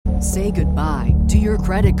Say goodbye to your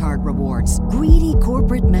credit card rewards. Greedy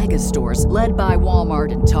corporate mega stores, led by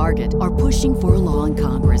Walmart and Target, are pushing for a law in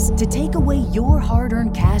Congress to take away your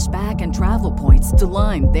hard-earned cash back and travel points to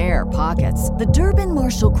line their pockets. The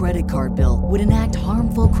Durbin-Marshall credit card bill would enact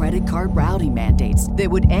harmful credit card routing mandates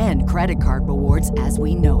that would end credit card rewards as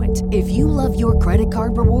we know it. If you love your credit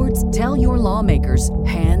card rewards, tell your lawmakers,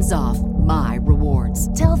 hands off my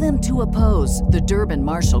rewards. Tell them to oppose the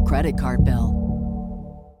Durbin-Marshall credit card bill.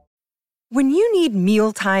 When you need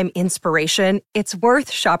mealtime inspiration, it's worth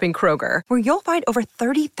shopping Kroger, where you'll find over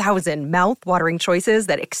 30,000 mouth-watering choices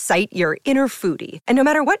that excite your inner foodie. And no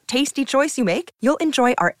matter what tasty choice you make, you'll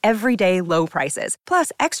enjoy our everyday low prices,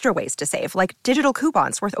 plus extra ways to save, like digital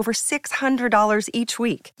coupons worth over $600 each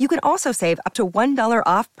week. You can also save up to $1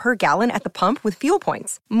 off per gallon at the pump with fuel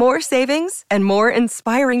points. More savings and more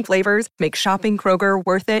inspiring flavors make shopping Kroger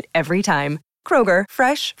worth it every time. Kroger,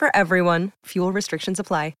 fresh for everyone. Fuel restrictions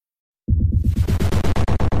apply.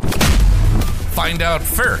 Find out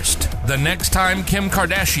first the next time Kim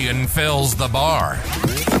Kardashian fills the bar.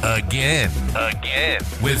 Again.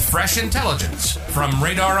 With fresh intelligence from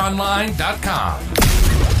RadarOnline.com.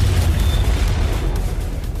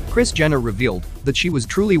 Kris Jenner revealed that she was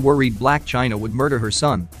truly worried Blac Chyna would murder her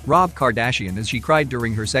son, Rob Kardashian, as she cried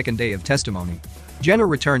during her second day of testimony. Jenner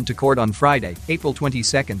returned to court on Friday, April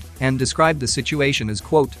 22, and described the situation as,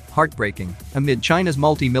 quote, heartbreaking, amid Chyna's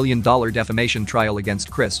multi-million-dollar defamation trial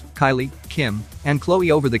against Kris, Kylie, Kim, and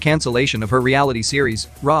Khloe over the cancellation of her reality series,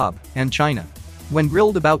 Rob and Chyna. When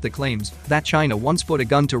grilled about the claims that Chyna once put a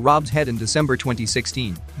gun to Rob's head in December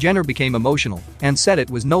 2016, Jenner became emotional and said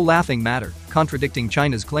it was no laughing matter, contradicting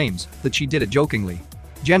Chyna's claims that she did it jokingly.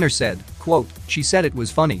 Jenner said, quote, she said it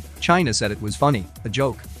was funny, Chyna said it was funny, a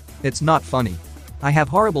joke. It's not funny. I have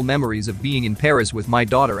horrible memories of being in Paris with my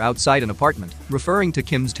daughter outside an apartment, referring to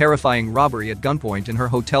Kim's terrifying robbery at gunpoint in her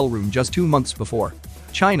hotel room just 2 months before.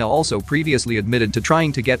 Chyna also previously admitted to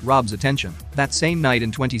trying to get Rob's attention that same night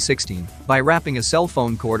in 2016 by wrapping a cell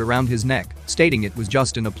phone cord around his neck, stating it was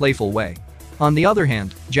just in a playful way. On the other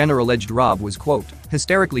hand, Jenner alleged Rob was, quote,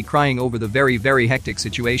 hysterically crying over the very, very hectic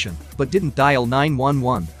situation, but didn't dial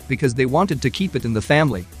 911 because they wanted to keep it in the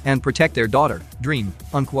family and protect their daughter, Dream,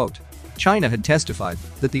 unquote. Chyna had testified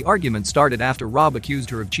that the argument started after Rob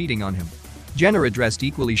accused her of cheating on him. Jenner addressed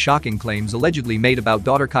equally shocking claims allegedly made about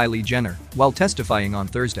daughter Kylie Jenner while testifying on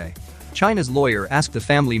Thursday. Chyna's lawyer asked the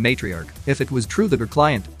family matriarch if it was true that her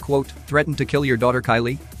client, quote, threatened to kill your daughter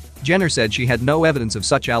Kylie. Jenner said she had no evidence of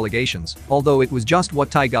such allegations, although it was just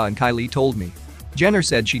what Tyga and Kylie told me. Jenner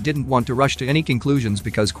said she didn't want to rush to any conclusions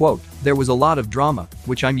because, quote, there was a lot of drama,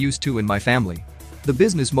 which I'm used to in my family. The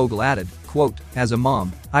business mogul added, quote, as a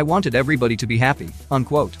mom, I wanted everybody to be happy,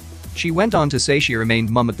 unquote. She went on to say she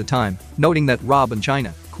remained mum at the time, noting that Rob and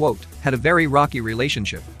Chyna, quote, had a very rocky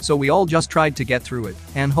relationship, so we all just tried to get through it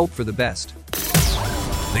and hope for the best.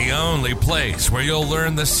 The only place where you'll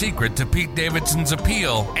learn the secret to Pete Davidson's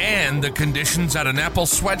appeal and the conditions at an Apple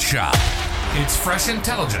sweatshop. It's fresh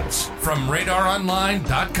intelligence from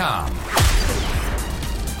RadarOnline.com.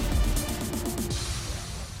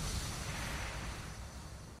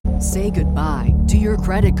 Say goodbye to your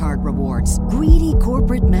credit card rewards. Greedy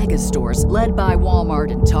corporate mega stores, led by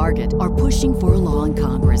Walmart and Target, are pushing for a law in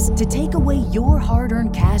Congress to take away your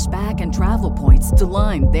hard-earned cash back and travel points to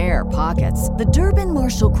line their pockets. The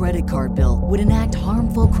Durbin-Marshall credit card bill would enact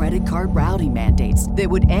harmful credit card routing mandates that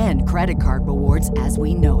would end credit card rewards as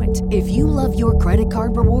we know it. If you love your credit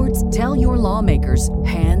card rewards, tell your lawmakers,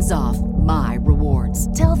 hands off my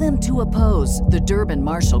rewards. Tell them to oppose the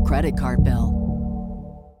Durbin-Marshall credit card bill.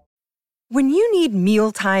 When you need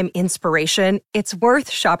mealtime inspiration, it's worth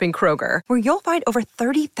shopping Kroger, where you'll find over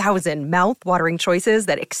 30,000 mouth-watering choices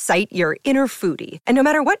that excite your inner foodie. And no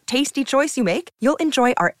matter what tasty choice you make, you'll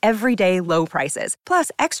enjoy our everyday low prices, plus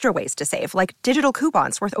extra ways to save, like digital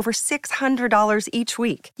coupons worth over $600 each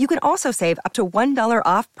week. You can also save up to $1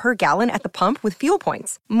 off per gallon at the pump with fuel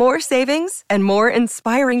points. More savings and more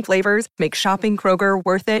inspiring flavors make shopping Kroger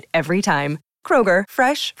worth it every time. Kroger,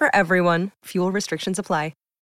 fresh for everyone. Fuel restrictions apply.